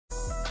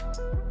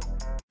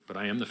but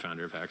I am the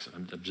founder of Hex.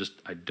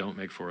 I don't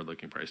make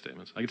forward-looking price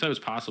statements. I can tell you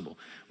it's possible.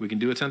 We can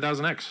do a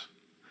 10,000x.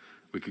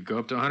 We could go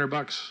up to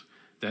 $100.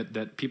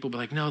 That people be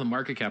like, no, the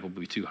market cap will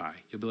be too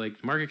high. You'll be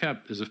like, market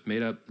cap is a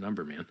made-up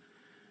number, man.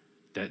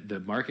 That the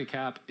market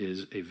cap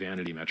is a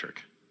vanity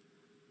metric.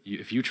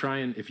 If you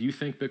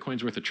think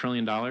Bitcoin's worth $1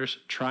 trillion,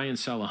 try and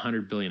sell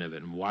 100 billion of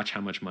it and watch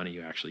how much money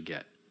you actually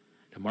get.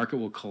 The market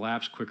will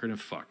collapse quicker than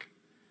fuck.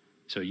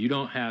 So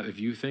if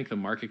you think the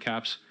market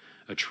cap's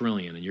 $1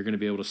 trillion and you're going to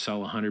be able to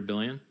sell 100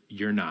 billion,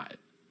 you're not.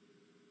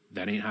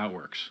 That ain't how it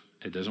works.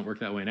 It doesn't work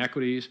that way in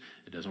equities.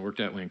 It doesn't work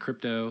that way in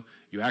crypto.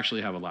 You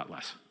actually have a lot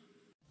less.